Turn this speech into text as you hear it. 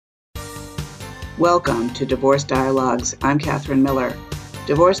Welcome to Divorce Dialogues. I'm Catherine Miller.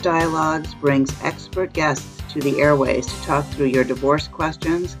 Divorce Dialogues brings expert guests to the airways to talk through your divorce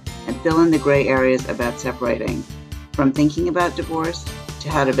questions and fill in the gray areas about separating. From thinking about divorce, to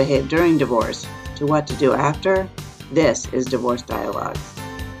how to behave during divorce, to what to do after, this is Divorce Dialogues.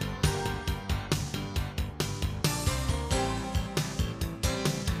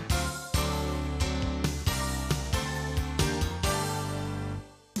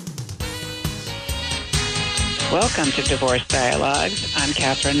 Welcome to Divorce Dialogues. I'm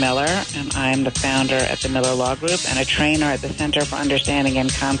Catherine Miller, and I'm the founder at the Miller Law Group and a trainer at the Center for Understanding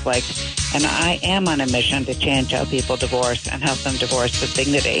and Conflict. And I am on a mission to change how people divorce and help them divorce with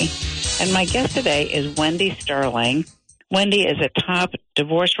dignity. And my guest today is Wendy Sterling. Wendy is a top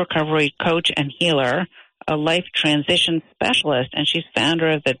divorce recovery coach and healer, a life transition specialist, and she's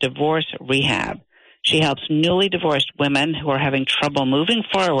founder of the Divorce Rehab. She helps newly divorced women who are having trouble moving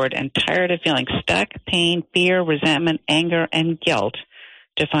forward and tired of feeling stuck, pain, fear, resentment, anger, and guilt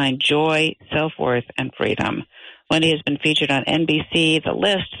to find joy, self-worth, and freedom. Wendy has been featured on NBC, The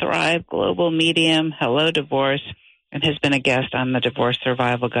List, Thrive, Global, Medium, Hello Divorce, and has been a guest on the Divorce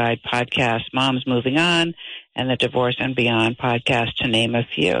Survival Guide podcast, Moms Moving On, and the Divorce and Beyond podcast, to name a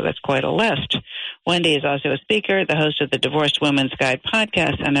few. That's quite a list. Wendy is also a speaker, the host of the Divorced Women's Guide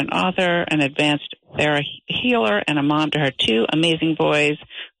podcast, and an author, an advanced therapy healer, and a mom to her two amazing boys.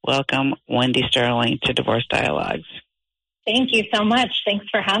 Welcome, Wendy Sterling, to Divorce Dialogues. Thank you so much. Thanks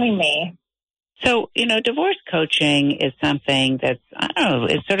for having me. So, divorce coaching is something that's,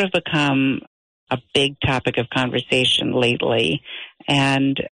 it's sort of become a big topic of conversation lately.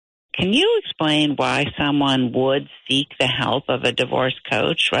 And can you explain why someone would seek the help of a divorce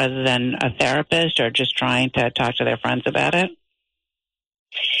coach rather than a therapist or just trying to talk to their friends about it?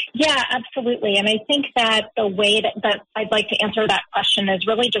 Yeah, absolutely. And I think that the way that I'd like to answer that question is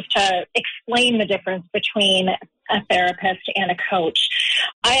really just to explain the difference between a therapist and a coach.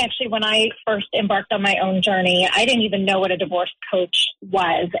 When I first embarked on my own journey, I didn't even know what a divorce coach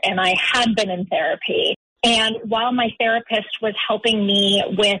was, and I had been in therapy. And while my therapist was helping me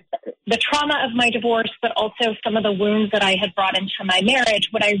with the trauma of my divorce, but also some of the wounds that I had brought into my marriage,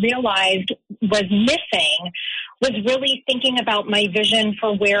 what I realized was missing was really thinking about my vision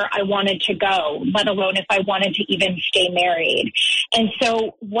for where I wanted to go, let alone if I wanted to even stay married. And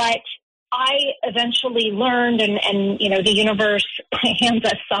so what I eventually learned, and the universe hands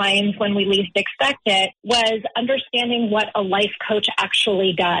us signs when we least expect it, was understanding what a life coach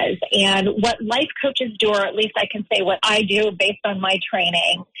actually does. And what life coaches do, or at least I can say what I do based on my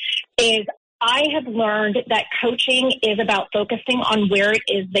training, is I have learned that coaching is about focusing on where it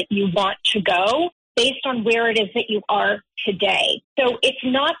is that you want to go based on where it is that you are today. So it's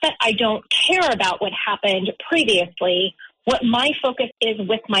not that I don't care about what happened previously. What my focus is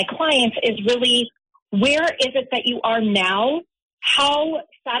with my clients is really, where is it that you are now? How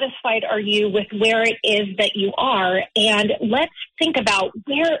satisfied are you with where it is that you are? And let's think about,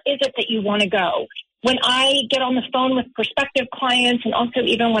 where is it that you want to go? When I get on the phone with prospective clients, and also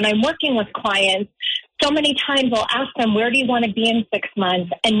even when I'm working with clients, so many times I'll ask them, where do you want to be in 6 months?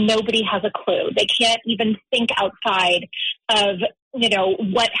 And nobody has a clue. They can't even think outside of,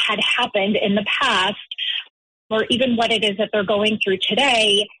 what had happened in the past, or even what it is that they're going through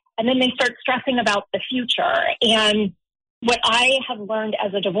today. And then they start stressing about the future. And what I have learned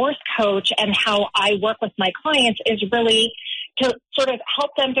as a divorce coach and how I work with my clients is really to sort of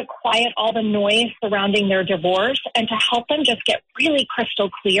help them to quiet all the noise surrounding their divorce and to help them just get really crystal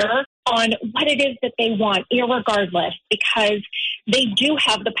clear on what it is that they want, irregardless, because they do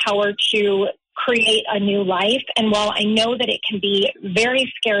have the power to create a new life. And while I know that it can be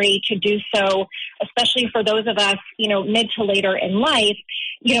very scary to do so, especially for those of us, mid to later in life,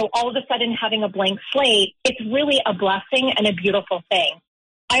 all of a sudden having a blank slate, it's really a blessing and a beautiful thing.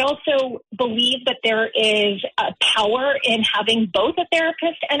 I also believe that there is a power in having both a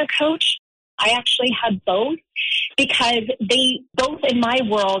therapist and a coach. I actually had both because they both, in my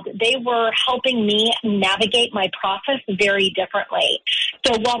world, they were helping me navigate my process very differently.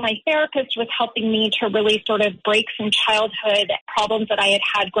 So while my therapist was helping me to really sort of break some childhood problems that I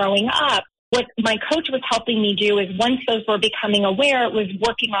had growing up, what my coach was helping me do is, once those were becoming aware, it was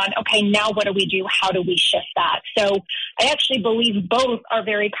working on, okay, now what do we do? How do we shift that? So I actually believe both are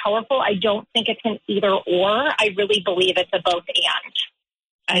very powerful. I don't think it's an either or. I really believe it's a both and.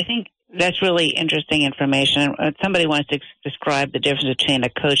 I think that's really interesting information. Somebody wants to describe the difference between a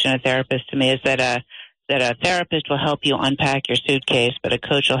coach and a therapist to me is that a therapist will help you unpack your suitcase, but a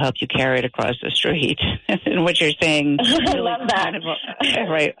coach will help you carry it across the street. And what you're saying I love that.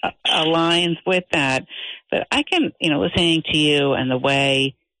 Aligns with that. But I can, listening to you and the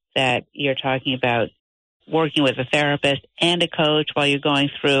way that you're talking about working with a therapist and a coach while you're going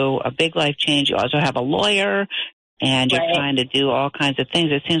through a big life change. You also have a lawyer, and you're trying to do all kinds of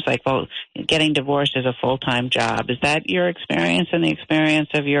things. It seems like, well, getting divorced is a full-time job. Is that your experience and the experience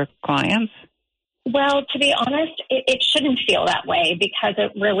of your clients? Well, to be honest, it shouldn't feel that way, because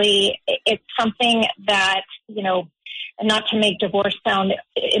it's something that, not to make divorce sound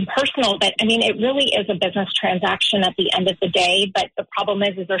impersonal, but I mean, it really is a business transaction at the end of the day. But the problem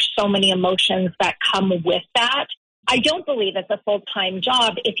is there's so many emotions that come with that. I don't believe it's a full-time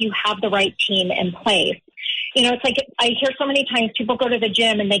job if you have the right team in place. It's like I hear so many times people go to the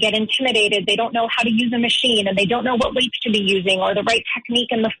gym and they get intimidated. They don't know how to use a machine, and they don't know what weights to be using or the right technique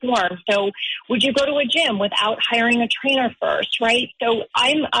in the form. So would you go to a gym without hiring a trainer first, right? So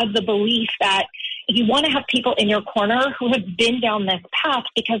I'm of the belief that you want to have people in your corner who have been down this path,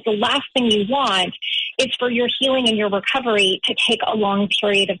 because the last thing you want is for your healing and your recovery to take a long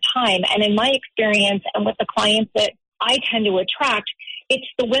period of time. And in my experience and with the clients that I tend to attract, it's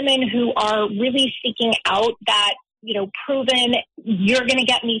the women who are really seeking out that, proven, you're going to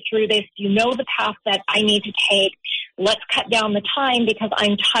get me through this. You know the path that I need to take. Let's cut down the time because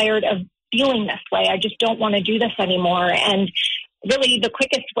I'm tired of feeling this way. I just don't want to do this anymore. And really the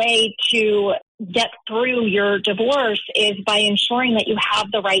quickest way to get through your divorce is by ensuring that you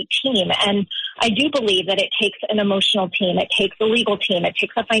have the right team. And I do believe that it takes an emotional team. It takes a legal team. It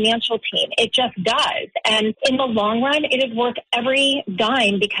takes a financial team. It just does. And in the long run, it is worth every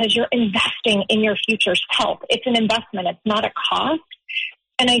dime, because you're investing in your future self. It's an investment. It's not a cost.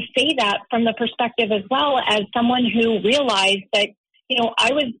 And I say that from the perspective as well as someone who realized that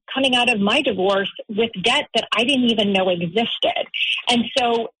I was coming out of my divorce with debt that I didn't even know existed. And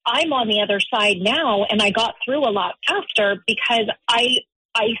so I'm on the other side now, and I got through a lot faster because I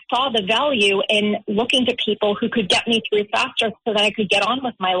saw the value in looking to people who could get me through faster so that I could get on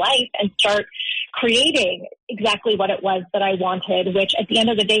with my life and start creating exactly what it was that I wanted, which at the end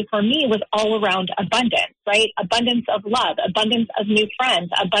of the day for me was all around abundance, right? Abundance of love, abundance of new friends,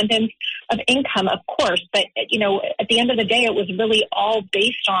 abundance of income, of course. But, at the end of the day, it was really all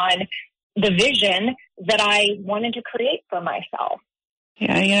based on the vision that I wanted to create for myself.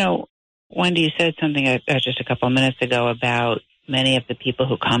 Yeah, Wendy, you said something just a couple of minutes ago about many of the people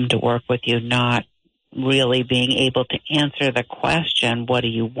who come to work with you not really being able to answer the question, what do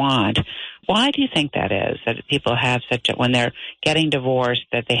you want? Why do you think that is, that people have when they're getting divorced,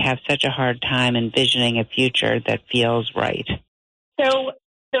 that they have such a hard time envisioning a future that feels right? So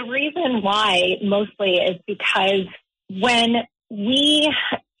the reason why mostly is because when we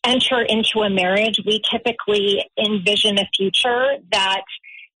enter into a marriage, we typically envision a future that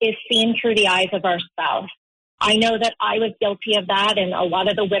is seen through the eyes of our spouse. I know that I was guilty of that, and a lot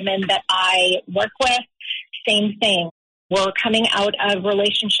of the women that I work with, same thing. We're coming out of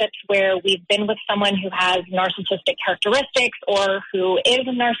relationships where we've been with someone who has narcissistic characteristics or who is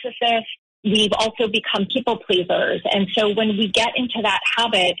a narcissist. We've also become people pleasers. And so when we get into that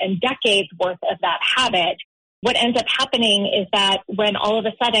habit and decades worth of that habit, what ends up happening is that when all of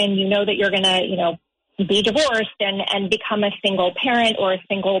a sudden you know that you're going to, be divorced and become a single parent or a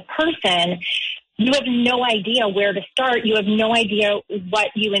single person, you have no idea where to start. You have no idea what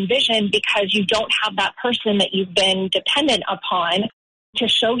you envision because you don't have that person that you've been dependent upon to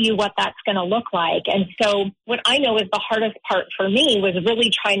show you what that's going to look like. And so what I know is the hardest part for me was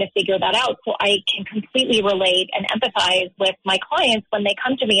really trying to figure that out so I can completely relate and empathize with my clients when they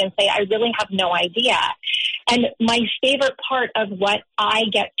come to me and say, I really have no idea. And my favorite part of what I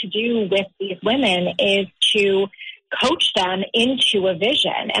get to do with these women is to coach them into a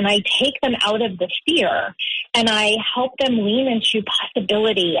vision, and I take them out of the fear and I help them lean into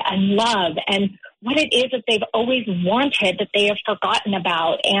possibility and love and what it is that they've always wanted that they have forgotten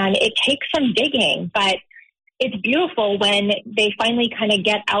about. And it takes some digging, but it's beautiful when they finally kind of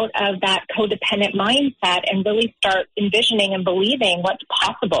get out of that codependent mindset and really start envisioning and believing what's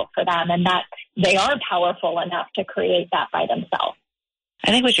possible for them and that they are powerful enough to create that by themselves.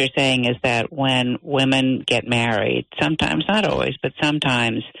 I think what you're saying is that when women get married, sometimes, not always, but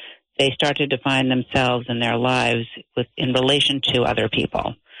sometimes they start to define themselves and their lives in relation to other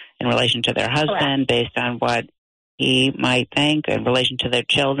people, in relation to their husband, based on what he might think, in relation to their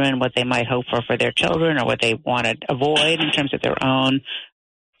children, what they might hope for their children, or what they want to avoid in terms of their own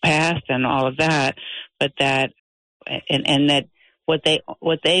past and all of that. But that, and that what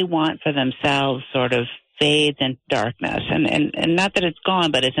they want for themselves sort of fades in darkness, and not that it's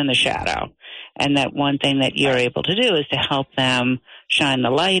gone, but it's in the shadow. And that one thing that you're able to do is to help them shine the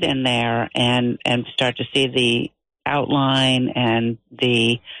light in there and start to see the outline and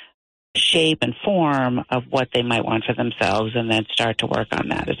the shape and form of what they might want for themselves and then start to work on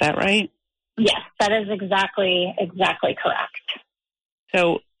that. Is that right? Yes, that is exactly correct.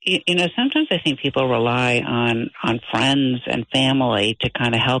 So, sometimes I think people rely on friends and family to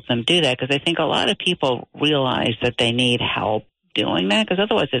kind of help them do that, because I think a lot of people realize that they need help doing that, because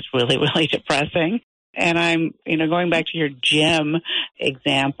otherwise it's really, really depressing. And I'm, going back to your gym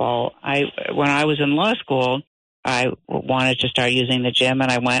example, when I was in law school, I wanted to start using the gym,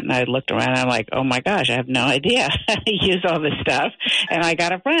 and I went and I looked around and I'm like, oh my gosh, I have no idea how to use all this stuff. And I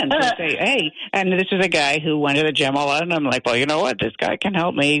got a friend who say, hey, and this is a guy who went to the gym a lot, and I'm like, well, you know what? This guy can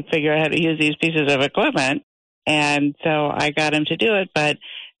help me figure out how to use these pieces of equipment. And so I got him to do it, but,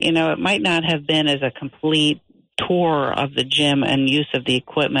 it might not have been as a complete tour of the gym and use of the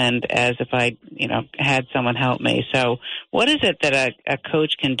equipment as if I, had someone help me. So what is it that a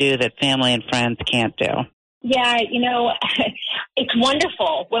coach can do that family and friends can't do? Yeah, it's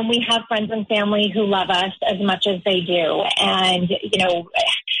wonderful when we have friends and family who love us as much as they do. And,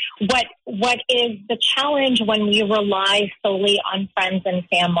 what is the challenge when we rely solely on friends and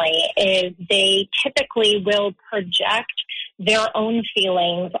family is they typically will project their own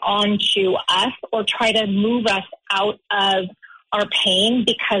feelings onto us or try to move us out of our pain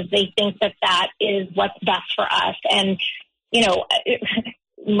because they think that is what's best for us. And,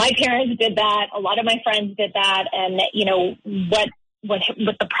 my parents did that. A lot of my friends did that. And, what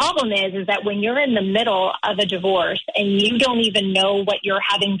the problem is that when you're in the middle of a divorce and you don't even know what you're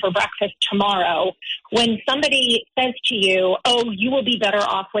having for breakfast tomorrow, when somebody says to you, oh, you will be better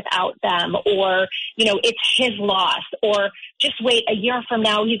off without them, or, it's his loss, or just wait, a year from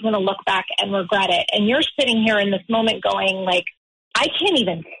now, he's going to look back and regret it. And you're sitting here in this moment going like, I can't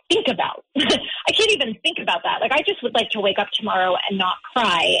even think about that. Like, I just would like to wake up tomorrow and not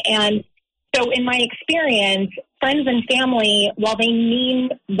cry. And so in my experience, friends and family, while they mean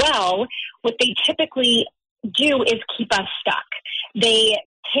well, what they typically do is keep us stuck. They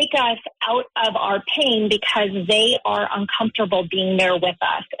take us out of our pain because they are uncomfortable being there with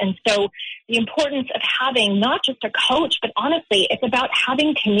us. And so the importance of having not just a coach, but honestly, it's about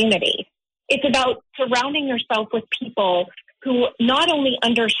having community. It's about surrounding yourself with people who not only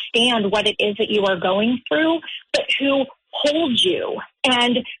understand what it is that you are going through, but who hold you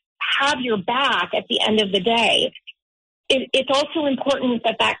and have your back at the end of the day. It's also important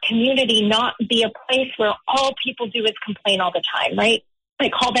that community not be a place where all people do is complain all the time, right? I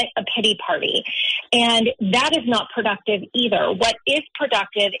call that a pity party. And that is not productive either. What is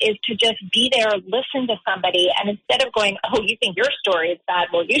productive is to just be there, listen to somebody, and instead of going, oh, you think your story is bad,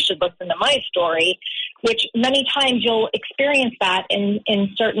 well, you should listen to my story, which many times you'll experience that in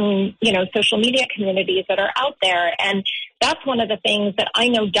certain, social media communities that are out there. And that's one of the things that I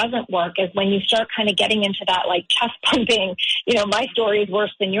know doesn't work is when you start kind of getting into that like chest pumping, my story is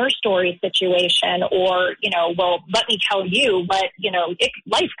worse than your story situation, or, well, let me tell you, but,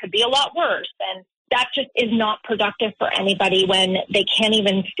 life could be a lot worse. And that just is not productive for anybody when they can't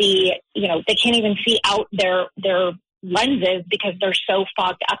even see, out their lenses because they're so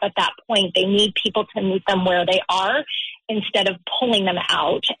fogged up at that point. They need people to meet them where they are instead of pulling them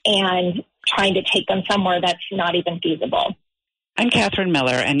out and trying to take them somewhere that's not even feasible. I'm Catherine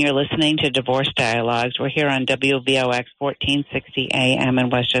Miller, and you're listening to Divorce Dialogues. We're here on WVOX 1460 AM in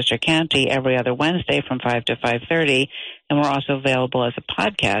Westchester County every other Wednesday from 5 to 5:30, and we're also available as a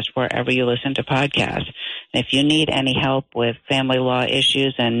podcast wherever you listen to podcasts. And if you need any help with family law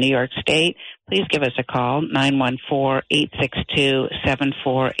issues in New York State, please give us a call,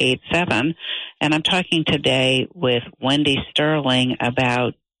 914-862-7487. And I'm talking today with Wendy Sterling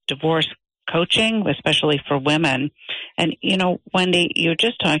about divorce coaching, especially for women. And, Wendy, you're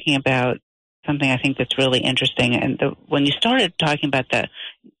just talking about something I think that's really interesting. And when you started talking about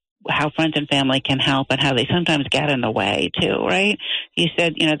how friends and family can help and how they sometimes get in the way too, right? You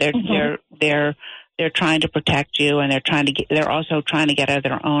said, they're trying to protect you, and they're also trying to get out of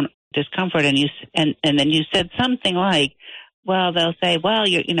their own discomfort. And then you said something like, well, they'll say, well,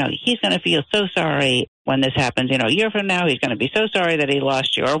 he's going to feel so sorry when this happens. A year from now, he's going to be so sorry that he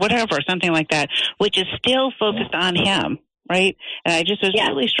lost you, or whatever, something like that, which is still focused on him, right? And I just was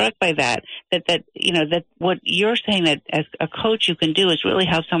really struck by that what you're saying that as a coach you can do is really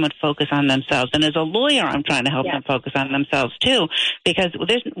help someone focus on themselves. And as a lawyer, I'm trying to help them focus on themselves too, because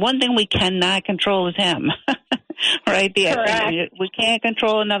there's one thing we cannot control is him, right? We can't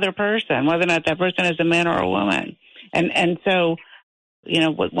control another person, whether or not that person is a man or a woman. And so,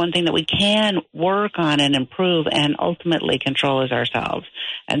 one thing that we can work on and improve and ultimately control is ourselves.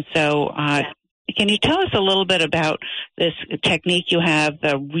 And so, can you tell us a little bit about this technique you have,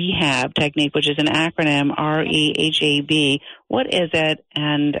 the REHAB technique, which is an acronym, REHAB? What is it,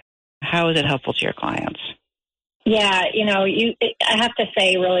 and How is it helpful to your clients? Yeah, I have to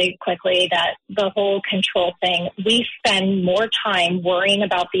say really quickly that the whole control thing, we spend more time worrying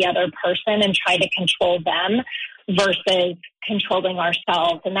about the other person and try to control them versus controlling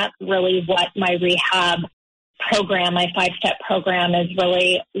ourselves. And that's really what my rehab program, my 5-step program, is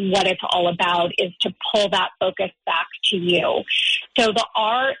really what it's all about, is to pull that focus back to you. So the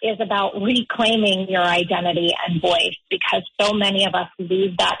R is about reclaiming your identity and voice, because so many of us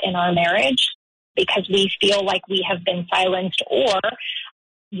lose that in our marriage because we feel like we have been silenced, or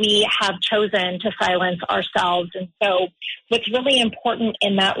we have chosen to silence ourselves. And so what's really important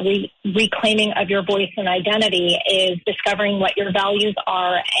in that reclaiming of your voice and identity is discovering what your values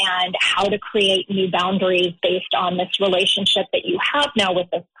are and how to create new boundaries based on this relationship that you have now with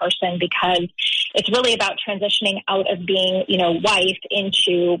this person, because it's really about transitioning out of being, wife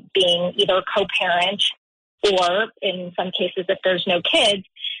into being either co-parent, or in some cases, if there's no kids,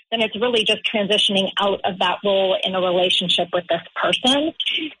 then it's really just transitioning out of that role in a relationship with this person.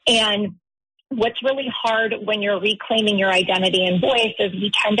 And what's really hard when you're reclaiming your identity and voice is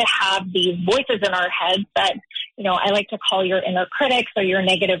we tend to have these voices in our heads that, I like to call your inner critics or your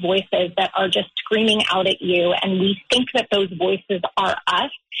negative voices that are just screaming out at you. And we think that those voices are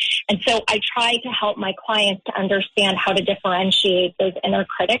us. And so I try to help my clients to understand how to differentiate those inner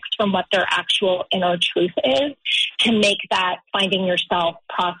critics from what their actual inner truth is, to make that finding yourself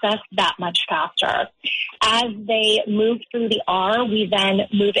process that much faster. As they move through the R, we then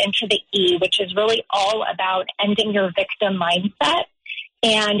move into the E, which is really all about ending your victim mindset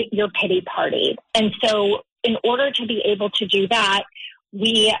and your pity party. And so in order to be able to do that,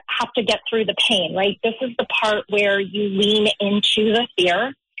 we have to get through the pain, right? This is the part where you lean into the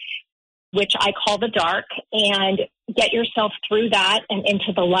fear, which I call the dark, and get yourself through that and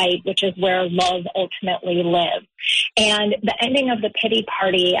into the light, which is where love ultimately lives. And the ending of the pity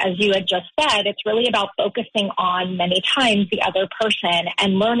party, as you had just said, it's really about focusing on many times the other person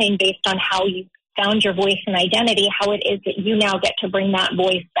and learning based on how you found your voice and identity, how it is that you now get to bring that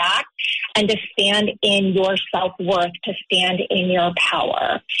voice back and to stand in your self-worth, to stand in your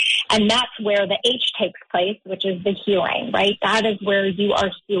power. And that's where the H takes place, which is the healing, right? That is where you are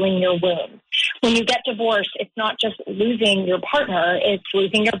healing your wounds. When you get divorced, it's not just losing your partner, it's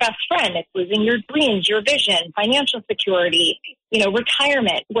losing your best friend, it's losing your dreams, your vision, financial security,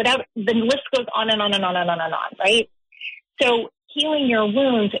 retirement, whatever. The list goes on and on and on and on and on, right? So healing your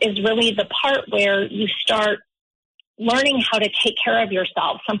wounds is really the part where you start learning how to take care of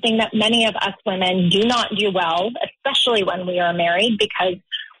yourself, something that many of us women do not do well, especially when we are married, because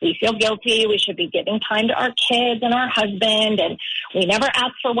we feel guilty. We should be giving time to our kids and our husband, and we never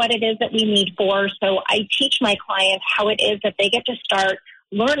ask for what it is that we need for. So I teach my clients how it is that they get to start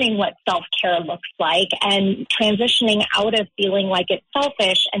learning what self-care looks like and transitioning out of feeling like it's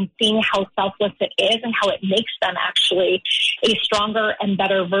selfish and seeing how selfless it is and how it makes them actually a stronger and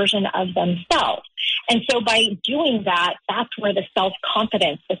better version of themselves. And so by doing that, that's where the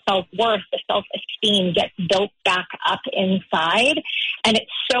self-confidence, the self-worth, the self-esteem gets built back up inside. And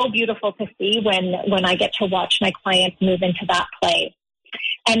it's so beautiful to see when I get to watch my clients move into that place.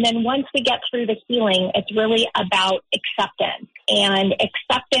 And then once we get through the healing, it's really about acceptance. And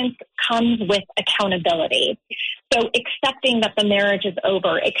acceptance comes with accountability. So accepting that the marriage is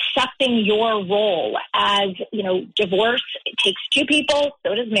over, accepting your role as, divorce, it takes two people,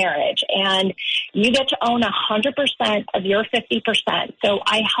 so does marriage. And you get to own 100% of your 50%. So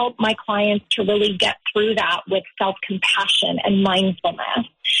I help my clients to really get through that with self-compassion and mindfulness,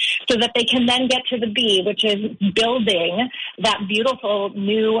 so that they can then get to the B, which is building that beautiful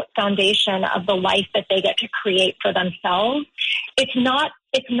new foundation of the life that they get to create for themselves. It's not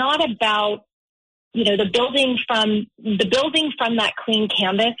about, the building from that clean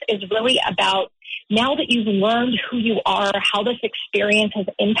canvas is really about, now that you've learned who you are, how this experience has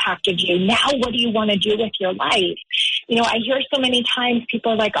impacted you, now what do you want to do with your life? I hear so many times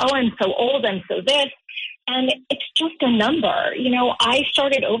people are like, oh, I'm so old, I'm so this. And it's just a number. I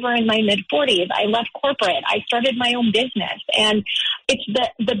started over in my mid-40s. I left corporate. I started my own business. And it's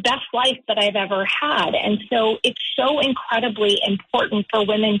the best life that I've ever had. And so it's so incredibly important for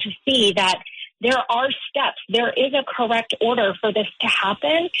women to see that there are steps. There is a correct order for this to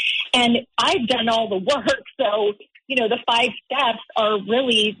happen. And I've done all the work. So, the 5 steps are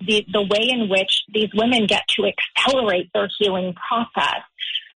really the way in which these women get to accelerate their healing process.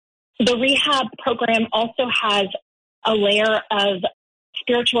 The rehab program also has a layer of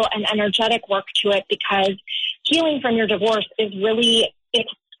spiritual and energetic work to it, because healing from your divorce is really,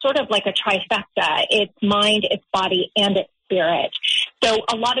 it's sort of like a trifecta. It's mind, it's body, and it's spirit. So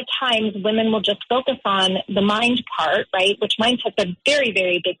a lot of times women will just focus on the mind part, right, which mindset's a very,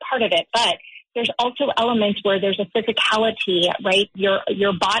 very big part of it. But there's also elements where there's a physicality, right?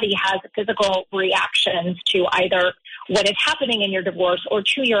 Your body has physical reactions to either what is happening in your divorce or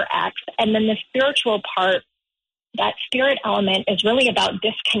to your ex. And then the spiritual part, that spirit element is really about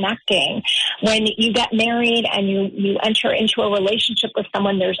disconnecting. When you get married and you enter into a relationship with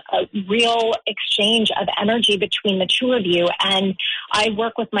someone, there's a real exchange of energy between the two of you. And I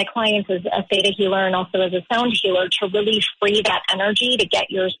work with my clients as a theta healer and also as a sound healer to really free that energy, to get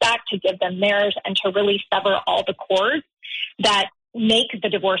yours back, to give them theirs, and to really sever all the cords that make the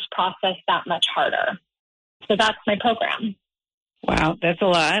divorce process that much harder. So that's my program. Wow, that's a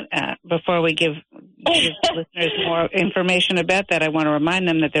lot. Before we give listeners more information about that, I want to remind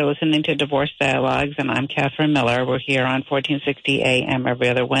them that they're listening to Divorce Dialogues, and I'm Catherine Miller. We're here on 1460 AM every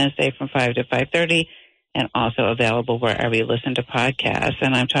other Wednesday from 5 to 5:30, and also available wherever you listen to podcasts.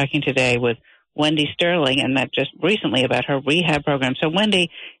 And I'm talking today with Wendy Sterling, and that just recently about her rehab program. So,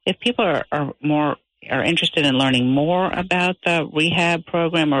 Wendy, if people are interested in learning more about the rehab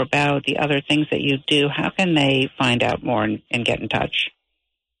program or about the other things that you do, how can they find out more and get in touch?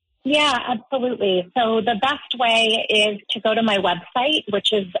 Yeah, absolutely. So the best way is to go to my website,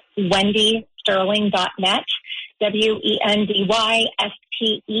 which is wendysterling.net,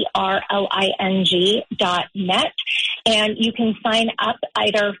 WENDYSTERLING.net. And you can sign up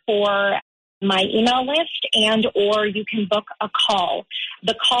either for my email list or you can book a call.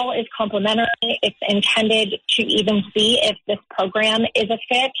 The call is complimentary. It's intended to even see if this program is a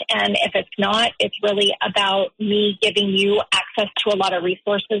fit. And if it's not, it's really about me giving you access to a lot of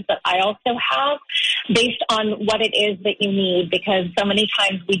resources that I also have based on what it is that you need, because so many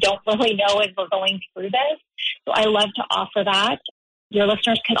times we don't really know as we're going through this. So I love to offer that. Your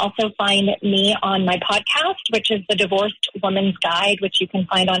listeners can also find me on my podcast, which is The Divorced Woman's Guide, which you can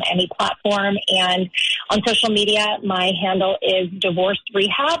find on any platform. And on social media, my handle is Divorced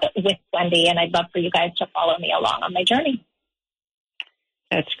Rehab with Wendy, and I'd love for you guys to follow me along on my journey.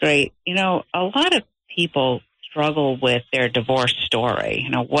 That's great. You know, a lot of people struggle with their divorce story,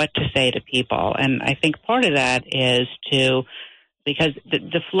 what to say to people. And I think part of that is because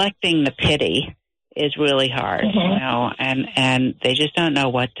deflecting the pity is really hard, and they just don't know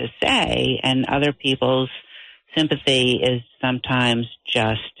what to say, and other people's sympathy is sometimes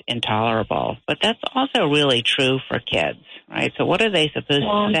just intolerable. But that's also really true for kids, right? So what are they supposed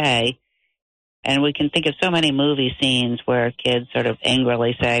to say? And we can think of so many movie scenes where kids sort of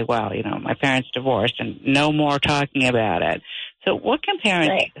angrily say, well, my parents divorced, and no more talking about it. So what can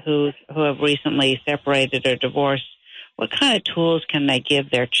parents who have recently separated or divorced, what kind of tools can they give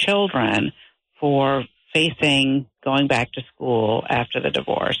their children for facing going back to school after the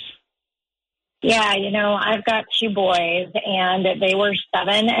divorce? Yeah, I've got two boys, and they were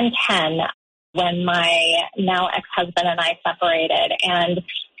 7 and 10 when my now ex-husband and I separated. And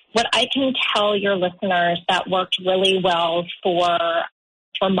what I can tell your listeners that worked really well for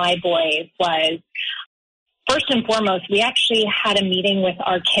my boys was, first and foremost, we actually had a meeting with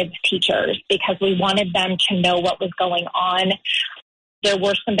our kids' teachers because we wanted them to know what was going on. There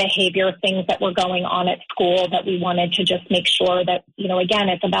were some behavior things that were going on at school that we wanted to just make sure that, again,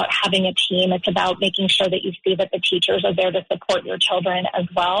 it's about having a team. It's about making sure that you see that the teachers are there to support your children as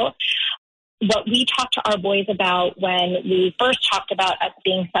well. What we talked to our boys about when we first talked about us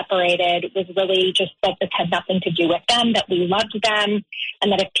being separated was really just that this had nothing to do with them, that we loved them,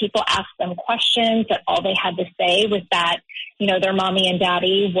 and that if people asked them questions, that all they had to say was that, their mommy and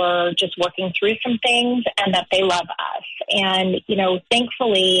daddy were just working through some things and that they love us. And,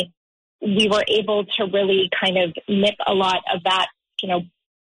 thankfully, we were able to really kind of nip a lot of that, what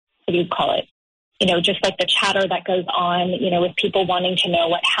do you call it? Just like the chatter that goes on, with people wanting to know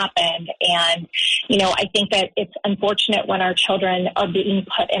what happened. And, I think that it's unfortunate when our children are being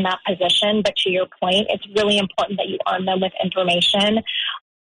put in that position. But to your point, it's really important that you arm them with information.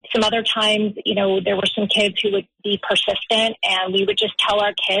 Some other times, there were some kids who would be persistent, and we would just tell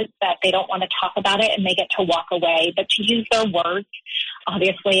our kids that they don't want to talk about it and they get to walk away. But to use their words,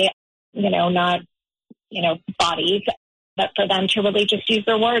 obviously, not, bodies, but for them to really just use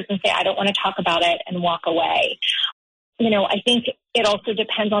their words and say, I don't want to talk about it, and walk away. I think it also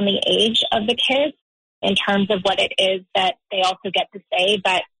depends on the age of the kids in terms of what it is that they also get to say.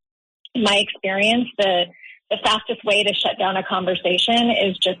 But in my experience, the fastest way to shut down a conversation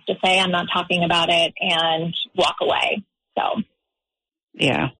is just to say, I'm not talking about it, and walk away. So,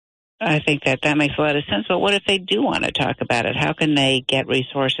 yeah, I think that makes a lot of sense. But what if they do want to talk about it? How can they get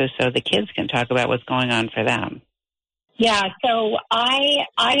resources so the kids can talk about what's going on for them? Yeah, so I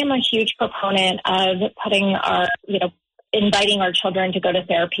am a huge proponent of putting our, inviting our children to go to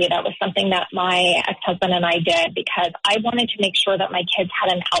therapy. That was something that my ex-husband and I did because I wanted to make sure that my kids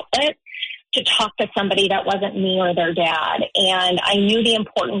had an outlet to talk to somebody that wasn't me or their dad. And I knew the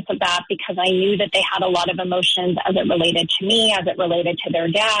importance of that because I knew that they had a lot of emotions as it related to me, as it related to their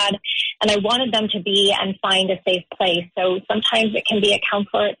dad. And I wanted them to be and find a safe place. So sometimes it can be a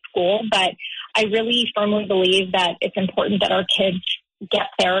counselor at school, but I really firmly believe that it's important that our kids get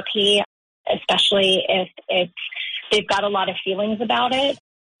therapy, especially if they've got a lot of feelings about it.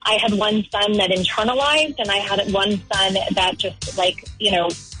 I had one son that internalized, and I had one son that just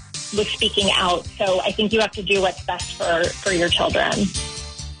was speaking out. So I think you have to do what's best for your children.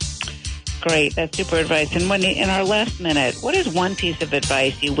 Great. That's super advice. And Wendy, in our last minute, what is one piece of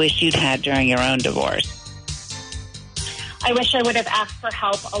advice you wish you'd had during your own divorce? I wish I would have asked for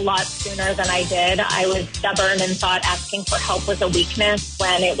help a lot sooner than I did. I was stubborn and thought asking for help was a weakness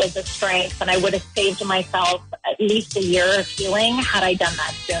when it was a strength, and I would have saved myself at least a year of healing had I done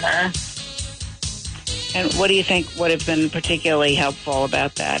that sooner. And what do you think would have been particularly helpful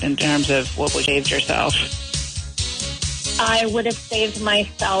about that in terms of what would have saved yourself? I would have saved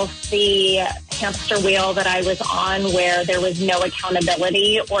myself the hamster wheel that I was on where there was no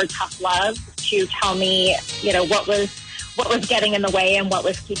accountability or tough love to tell me, what was getting in the way and what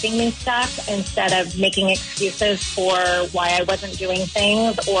was keeping me stuck, instead of making excuses for why I wasn't doing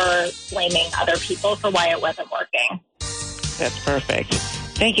things or blaming other people for why it wasn't working. That's perfect.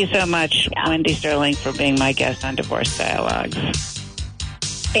 Thank you so much, Wendy Sterling, for being my guest on Divorce Dialogues.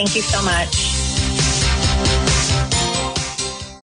 Thank you so much.